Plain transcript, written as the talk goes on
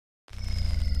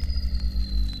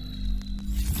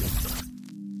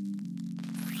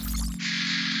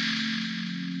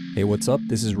Hey, what's up?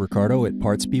 This is Ricardo at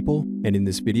Parts People, and in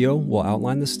this video, we'll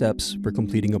outline the steps for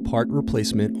completing a part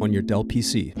replacement on your Dell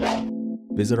PC.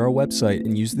 Visit our website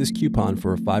and use this coupon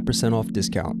for a 5% off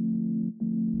discount.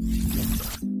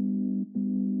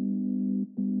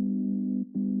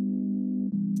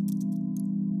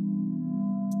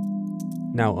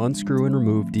 Now unscrew and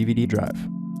remove DVD drive.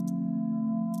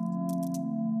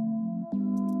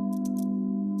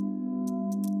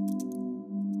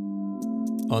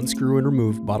 Unscrew and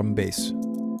remove bottom base.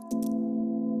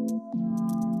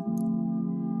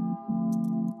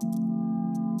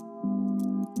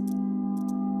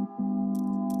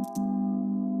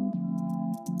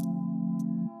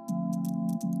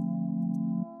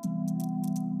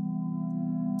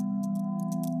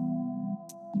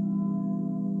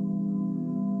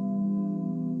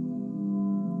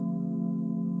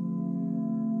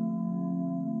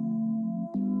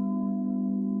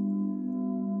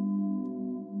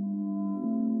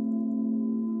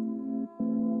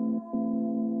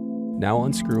 Now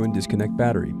unscrew and disconnect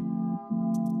battery.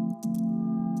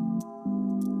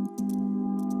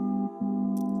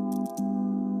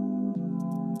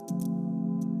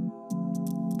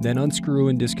 Then unscrew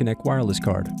and disconnect wireless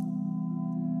card.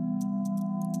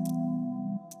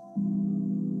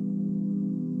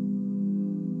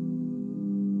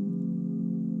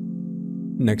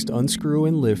 Next, unscrew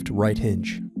and lift right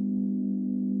hinge.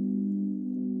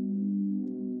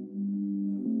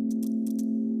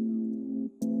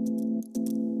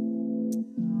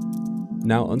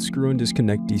 Now unscrew and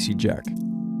disconnect DC jack.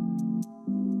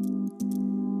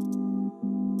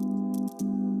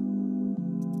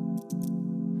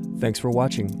 Thanks for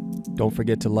watching. Don't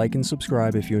forget to like and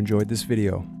subscribe if you enjoyed this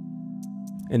video.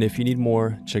 And if you need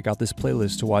more, check out this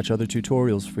playlist to watch other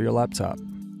tutorials for your laptop.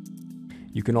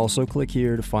 You can also click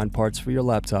here to find parts for your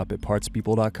laptop at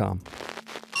partspeople.com.